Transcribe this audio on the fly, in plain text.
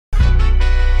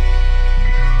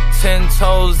10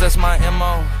 toes, that's my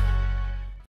MO.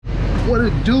 What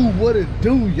it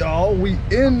do, y'all? We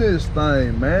in this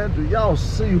thing, man. Do y'all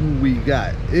see who we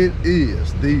got? It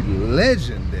is the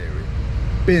legendary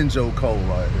Benjo Cole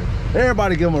right here.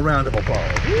 Everybody give him a round of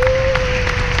applause.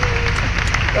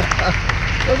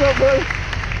 What's up, buddy?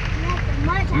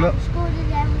 No school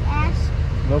today, we asked.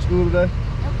 No school today?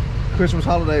 Nope. Christmas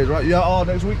holidays, right? Y'all all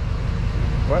next week?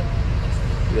 Right?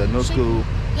 Yeah, no school.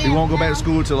 Yeah, You won't go back to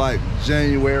school till like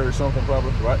January or something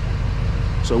probably, right?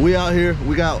 So we out here,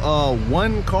 we got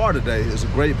one car today. It's a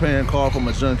great paying car from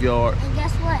a junkyard. And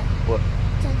guess what? What?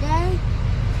 Today,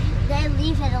 they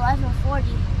leave at 11:40.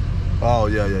 Oh,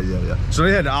 yeah. So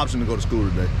they had the option to go to school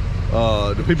today.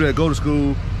 The people that go to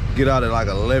school get out at like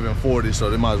 11:40, so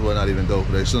they might as well not even go.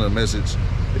 They sent a message,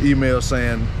 email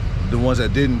saying the ones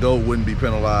that didn't go wouldn't be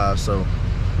penalized, so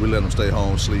we let them stay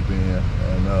home, sleep in.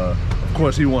 And of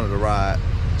course he wanted to ride.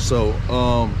 So,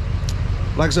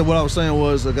 like I said, what I was saying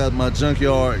was I got my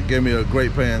junkyard, gave me a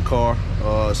great paying car.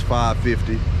 It's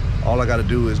 $550. All I gotta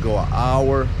do is go an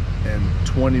hour and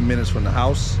 20 minutes from the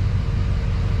house,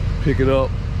 pick it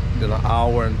up, then an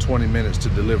hour and 20 minutes to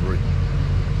delivery.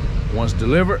 Once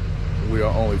delivered, we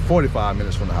are only 45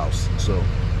 minutes from the house. So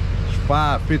it's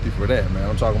 $550 for that, man.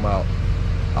 I'm talking about,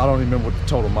 I don't even remember what the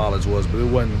total mileage was, but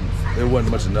it wasn't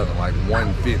much of nothing, like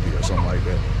 150 or something like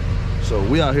that. So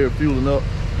we out here fueling up.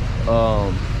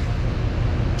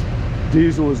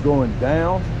 Diesel is going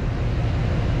down,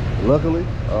 luckily.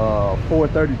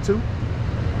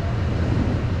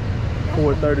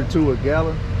 432 a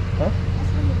gallon. Huh?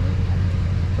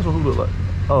 That's what who look like.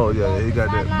 Oh yeah, he got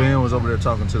that. Ben was over there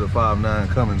talking to the 5'9"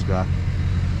 Cummins guy.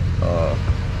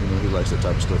 You know, he likes that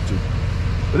type of stuff too.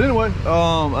 But anyway,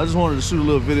 I just wanted to shoot a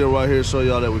little video right here, show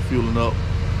y'all that we're fueling up.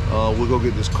 We'll go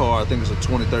get this car. I think it's a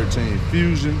 2013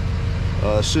 Fusion.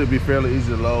 Should be fairly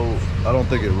easy to load. I don't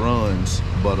think it runs,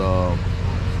 but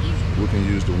we can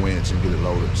use the winch and get it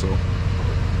loaded. So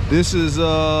this is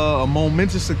a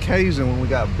momentous occasion when we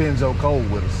got Benjo Cole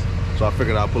with us. So I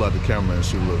figured I'd pull out the camera and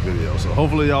shoot a little video. So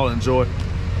hopefully y'all enjoy.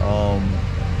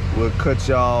 We'll cut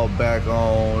y'all back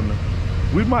on.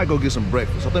 We might go get some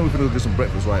breakfast. I think we're gonna go get some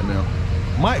breakfast right now.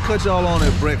 Might cut y'all on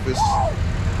at breakfast.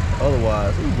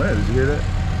 Otherwise, ooh man, did you hear that?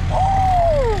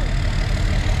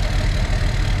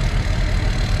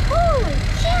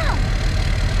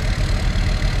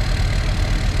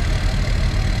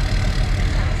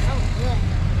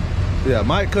 Yeah,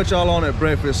 might cut y'all on at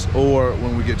breakfast or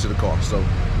when we get to the car, so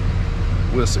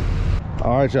we'll see.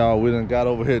 All right, y'all, we done got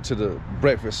over here to the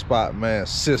breakfast spot, man.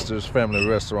 Sisters Family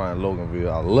Restaurant in Loganville.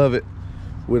 I love it.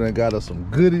 We done got us some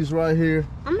goodies right here.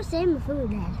 I'm gonna save my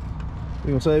food, Dad. You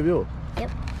gonna save yours?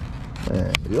 Yep.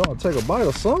 Man, y'all take a bite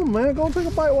of something, man. Go take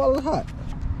a bite while it's hot.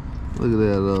 Look at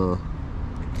that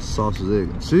sausage, egg,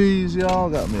 and cheese, y'all.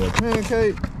 Got me a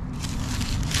pancake.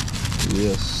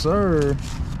 Yes, sir.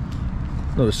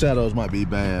 No, the shadows might be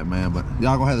bad, man, but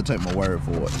y'all gonna have to take my word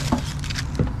for it.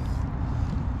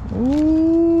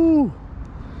 Ooh.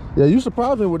 Yeah, you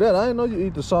surprised me with that. I didn't know you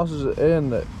eat the sausage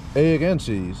and the egg and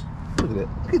cheese. Look at that.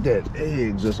 Look at that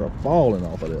egg just falling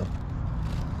off of there.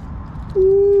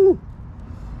 Ooh.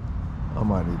 I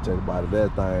might need to take a bite of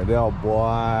that thing there,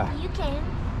 boy. You can.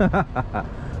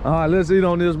 All right, let's eat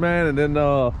on this, man, and then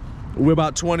we're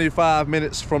about 25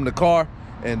 minutes from the car,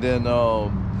 and then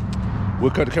we'll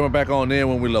cut the camera back on then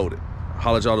when we load it.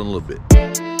 Holler at y'all in a little bit.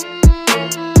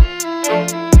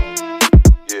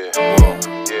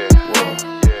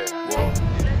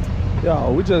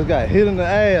 Y'all, we just got hit in the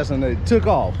ass and they took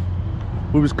off.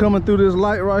 We was coming through this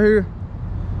light right here.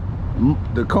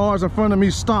 The cars in front of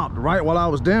me stopped right while I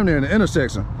was down there in the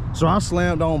intersection. So I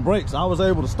slammed on brakes. I was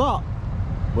able to stop,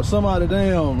 but somebody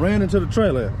damn ran into the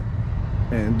trailer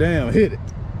and damn hit it.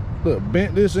 Look,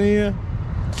 bent this in,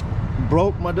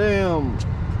 broke my damn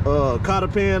cotter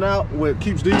pin out where it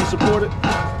keeps these supported.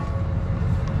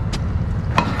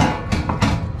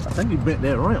 I think he bent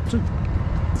that ramp too.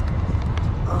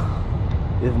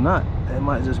 If not, that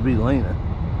might just be leaning.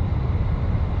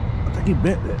 I think he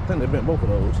bent that. I think they bent both of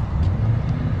those.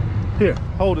 Here,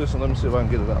 hold this and let me see if I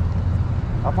can get it out.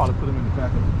 I'll probably put him in the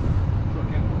back of the truck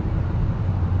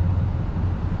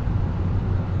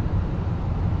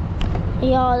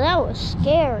anyway. Yo, that was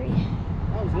scary.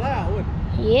 That was loud, wasn't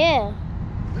it? Yeah.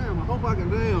 Damn, I hope I can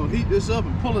damn heat this up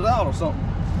and pull it out or something.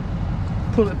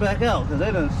 Pull it back out, because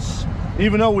they done,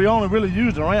 even though we only really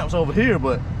use the ramps over here,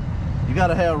 but you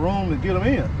gotta have room to get them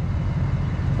in.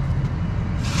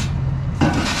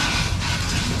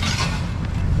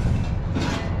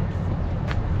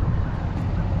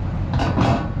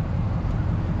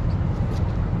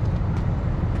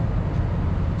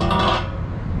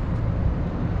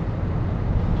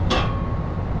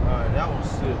 one's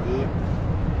still good.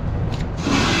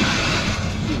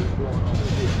 See what's going on with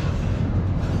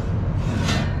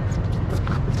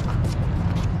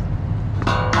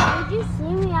Did you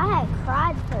see me? I had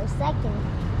cried for a second.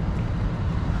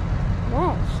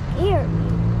 That scared me.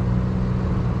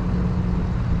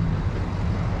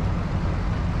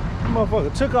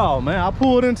 Motherfucker took off, man. I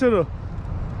pulled into the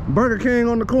Burger King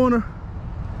on the corner.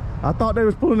 I thought they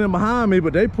was pulling in behind me,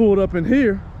 but they pulled up in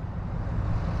here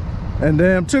and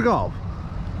damn took off.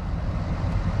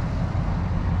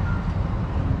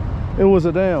 It was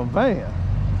a damn van.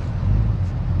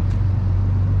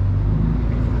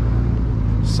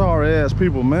 Sorry ass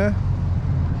people, man.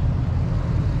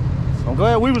 I'm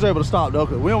glad we was able to stop though,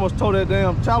 cause we almost tore that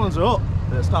damn Challenger up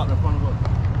that stopped in front of us.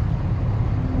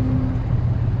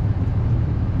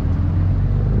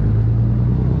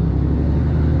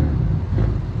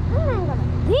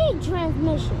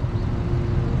 Transmission.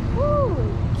 Holy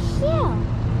cow.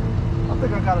 I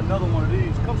think I got another one of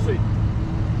these. Come see. I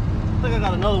think I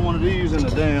got another one of these in the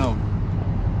damn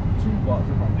toolbox.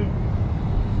 If I do,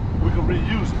 we can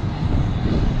reuse it.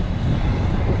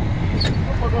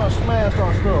 I'm gonna smash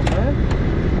our stuff, man.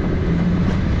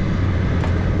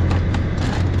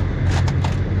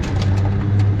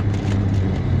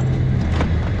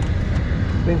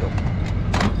 Bingo.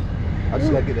 I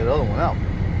just gotta get that other one out.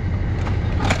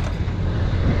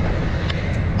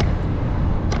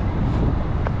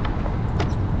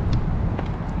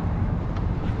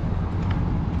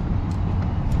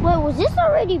 Wait, was this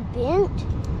already bent?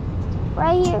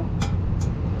 Right here?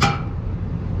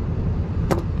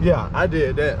 Yeah, I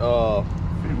did that a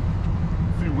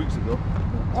few weeks ago.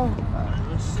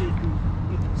 Let's see if we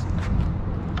can see.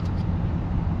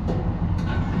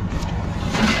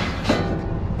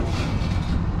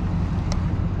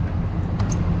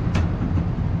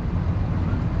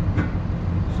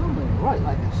 Something ain't right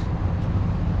like this.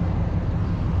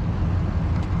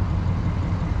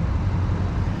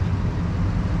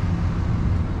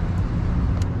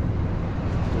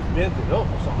 Bent it up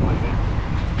or something like that.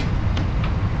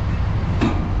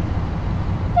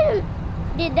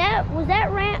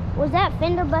 Was that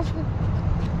fender busted?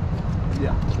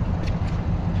 Yeah.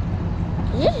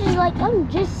 This is like, I'm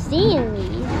just seeing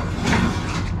these.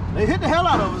 They hit the hell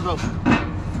out of us though.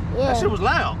 Yeah. That shit was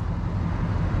loud.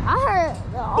 I heard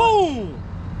the Boom!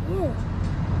 Yeah.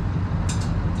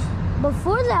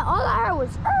 Before that, all I heard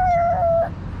was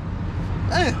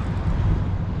Damn.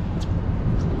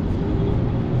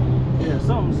 Yeah,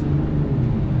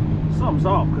 something's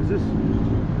off, cause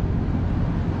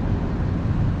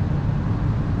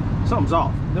something's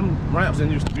off. Them ramps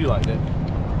didn't used to be like that.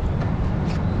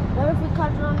 what if we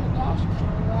caught it on the dash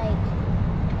cam? Like,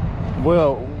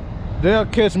 Well, they'll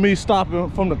catch me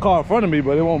stopping from the car in front of me,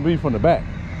 but it won't be from the back.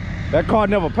 That car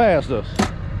never passed us.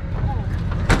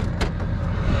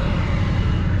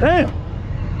 Damn.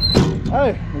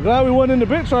 Hey, I'm glad we wasn't in the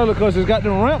big trailer because it's got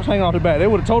them ramps hanging off the back. They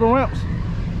would have towed the ramps.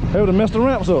 They would have messed the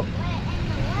ramps up.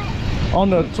 On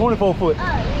the 24 foot. oh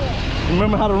yeah.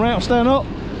 Remember how the ramps stand up?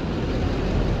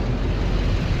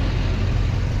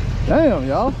 Damn,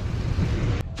 y'all.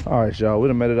 All right, y'all, we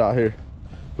done made it out here.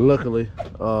 Luckily,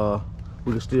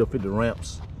 we can still fit the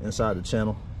ramps inside the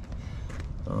channel.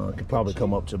 Could probably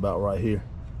come up to about right here.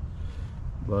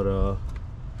 But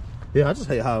yeah, I just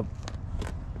hate how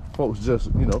folks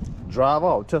just, you know, drive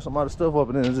off, tear somebody's stuff up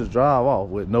and then just drive off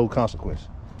with no consequence.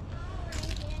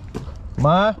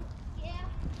 Mine?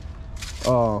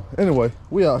 Yeah. Anyway,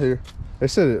 we out here. They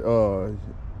said it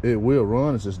will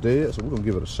run, it's just dead, so we're gonna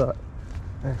give it a shot.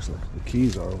 Actually, the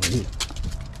keys are over here.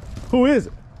 Who is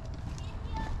it?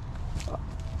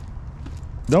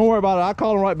 Don't worry about it, I'll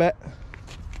call him right back.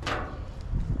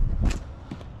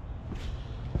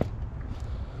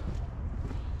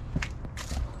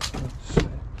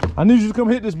 I need you to come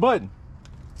hit this button.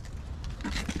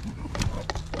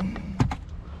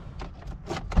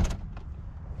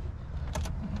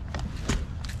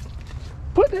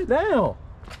 Put that down.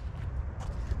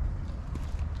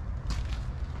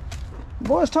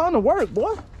 Boy, it's time to work,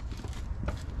 boy.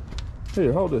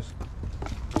 Here, hold this.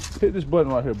 Hit this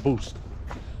button right here, boost,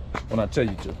 when I tell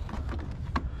you to.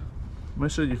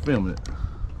 Make sure you're filming it.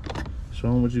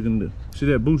 Show them what you can do. See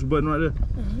that boost button right there?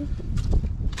 Mm-hmm.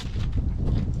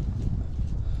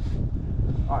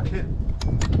 All right, hit it.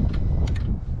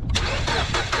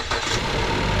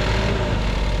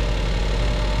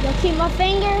 You'll keep my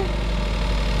finger?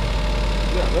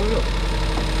 Yeah, there we go.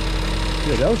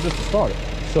 Yeah, that was just to start it.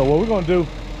 So what we're gonna do,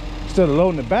 instead of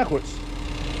loading it backwards,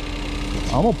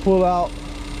 I'm gonna pull out.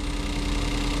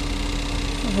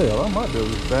 Hell, I might be able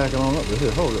to just back it on up to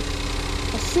here. Hold it.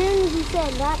 As soon as you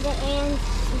said not the ends,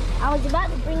 I was about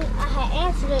to bring, I had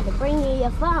answered it to bring you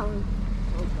your phone.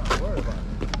 Don't worry about it.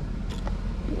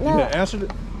 No, You had answered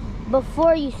it?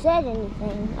 before you said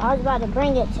anything. I was about to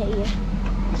bring it to you.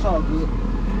 It's all good.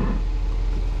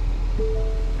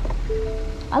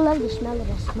 I love the smell of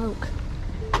the smoke.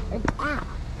 Ow.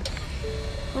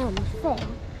 I almost fell. Is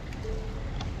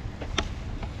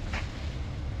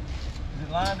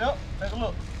it lined up? Take a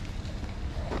look.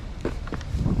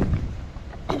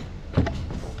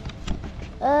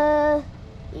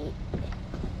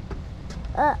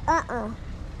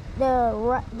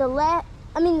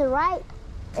 The right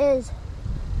is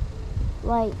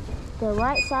like the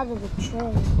right side of the tray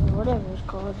or whatever it's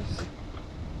called.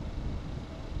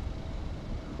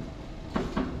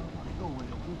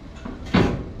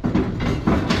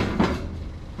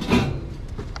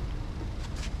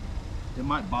 It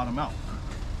might bottom out.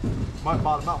 Might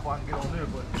bottom out before I can get on there,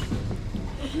 but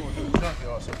I'm going to the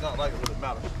junkyard, so it's not like it really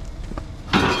matters.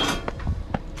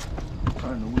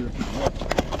 Turn the wheel to the left.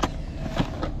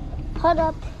 Hold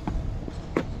up.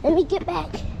 Let me get back.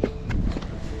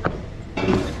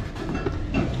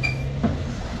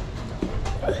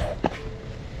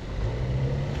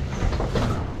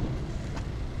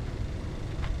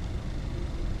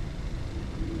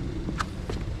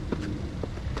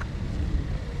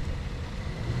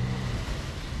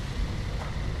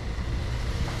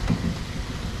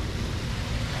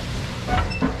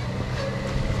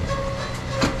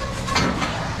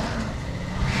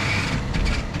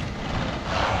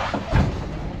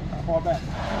 Back.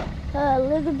 A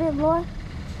little bit more.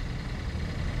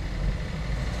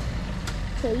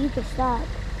 So you can stop.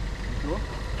 You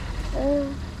sure?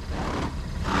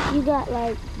 You got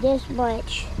like this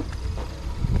much.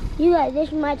 You got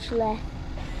this much left.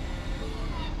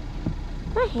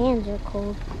 My hands are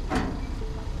cold.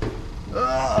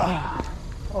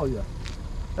 Oh yeah.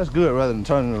 That's good rather than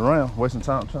turning it around, wasting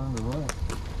time turning it around.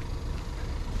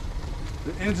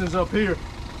 The engine's up here.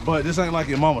 But this ain't like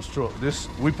your mama's truck. This,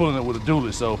 we pulling it with a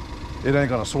dually, so it ain't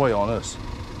gonna sway on us.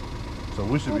 So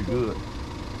we should be good.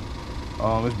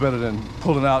 It's better than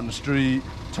pulling out in the street,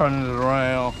 turning it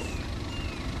around.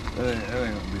 It ain't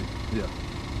gonna be, yeah.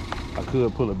 I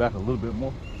could pull it back a little bit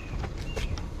more.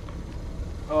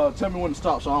 Tell me when to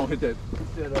stop so I don't hit that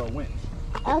winch.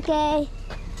 Okay.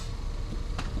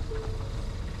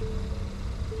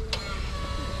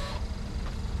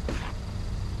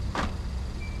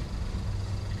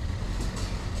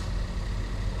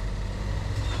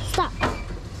 Stop.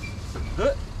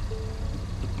 Good.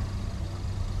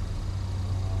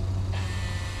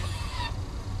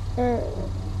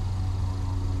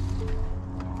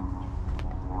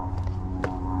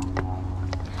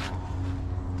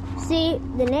 See,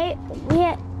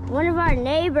 one of our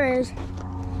neighbors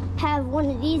have one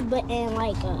of these, but in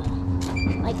like a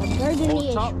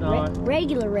burgundy-ish,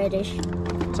 regular reddish.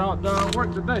 Top down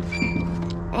work today.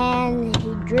 And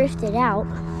he drifted out.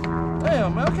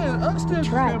 Damn, man, I can't understand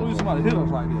you can't believe somebody hit us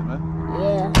like that, man.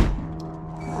 Yeah.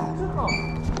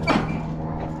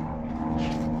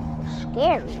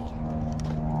 Scary.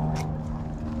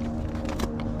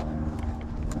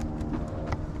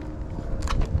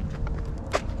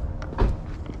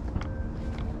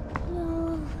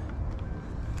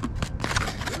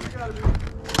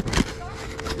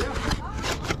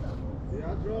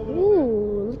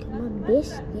 Ooh, look at my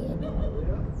biscuit.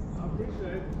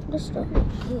 This stuff is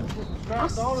good.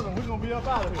 Strap on it and we're gonna be up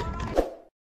out of here.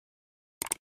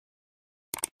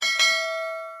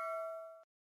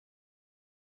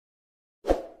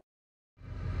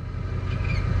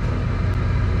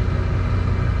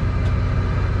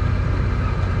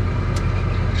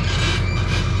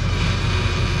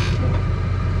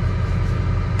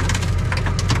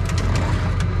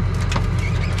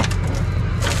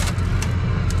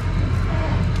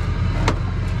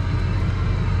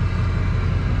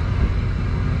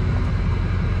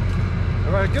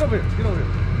 Get over here, get over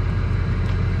here.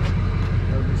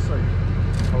 Gotta be safe.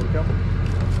 Hold the camera.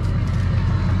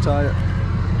 I'm tired.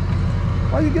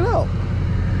 Why you get out?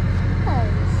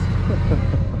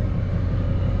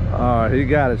 Alright, he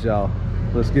got it, y'all.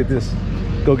 Let's get this,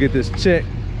 go get this check.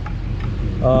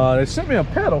 They sent me a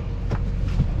pedal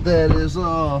that is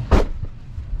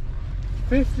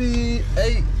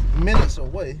 58 minutes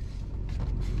away.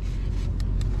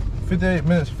 58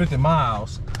 minutes, 50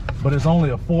 miles, but it's only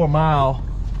a 4 mile.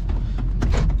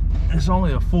 It's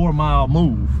only a 4 mile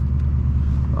move.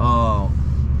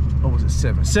 What was it?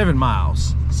 7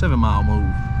 miles. 7 mile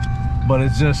move. But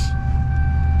it's just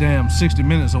damn 60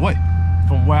 minutes away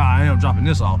from where I am dropping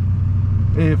this off.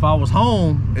 If I was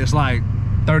home, it's like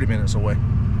 30 minutes away.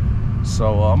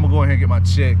 So I'm gonna go ahead and get my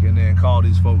check and then call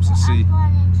these folks and see.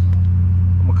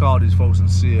 I'm gonna call these folks and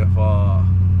see if I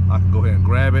can go ahead and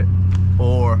grab it,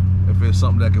 or if it's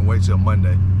something that can wait till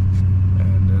Monday,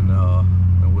 and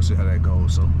then we'll see how that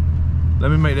goes. So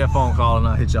let me make that phone call and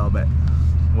I'll hit y'all back.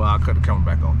 Well, I'll cut the camera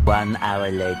back on. 1 hour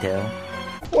later.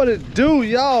 What it do,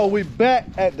 y'all? We back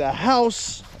at the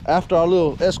house after our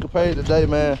little escapade today,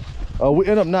 man. We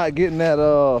ended up not getting that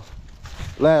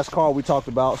last car we talked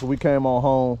about, so we came on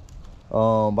home.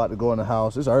 About to go in the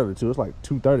house. It's early too. It's like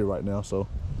 2:30 right now, so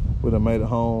we done made it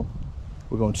home.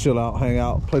 We're gonna chill out, hang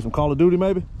out, play some Call of Duty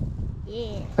maybe.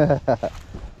 Yeah.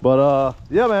 But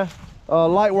yeah, man.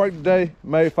 Light work today.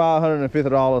 Made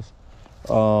 $550.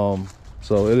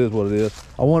 So it is what it is.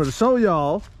 I wanted to show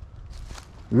y'all.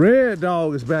 Red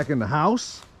Dog is back in the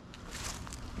house.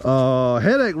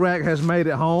 Headache Rack has made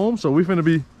it home, so we finna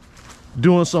be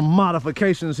doing some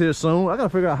modifications here soon. I gotta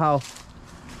figure out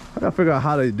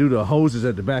how they do the hoses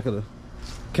at the back of the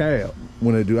cab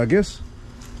when they do. I guess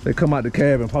they come out the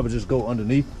cab and probably just go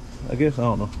underneath. I guess, I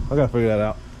don't know. I gotta figure that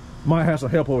out. Might have some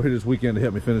help over here this weekend to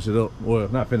help me finish it up. Well,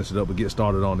 not finish it up, but get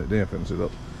started on it, then finish it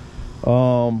up.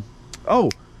 Oh,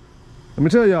 let me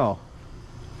tell y'all.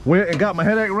 Went and got my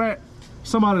Headache Rack.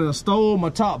 Somebody done stole my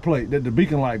top plate that the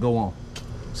beacon light go on.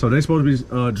 So they supposed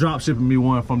to be drop shipping me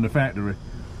one from the factory.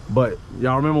 But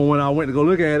y'all remember when I went to go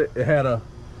look at it, it had a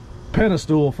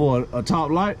pedestal for a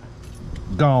top light.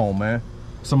 Gone, man.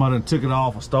 Somebody done took it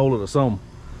off or stole it or something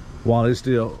while it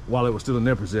was still in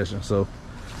their possession. So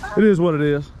it is what it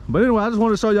is. But anyway, I just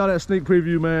wanted to show y'all that sneak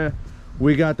preview, man.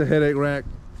 We got the Headache Rack.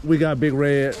 We got Big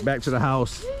Red back to the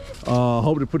house.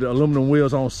 Hope to put the aluminum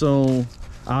wheels on soon.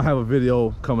 I'll have a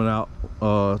video coming out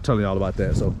telling y'all about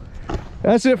that. So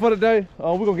that's it for today.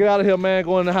 We're gonna get out of here, man.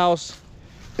 Go in the house,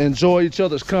 enjoy each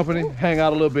other's company, hang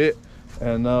out a little bit,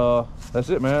 and that's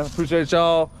it, man. Appreciate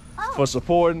y'all for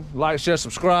supporting. Like, share,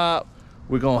 subscribe.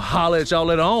 We're gonna holler at y'all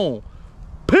later on.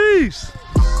 Peace.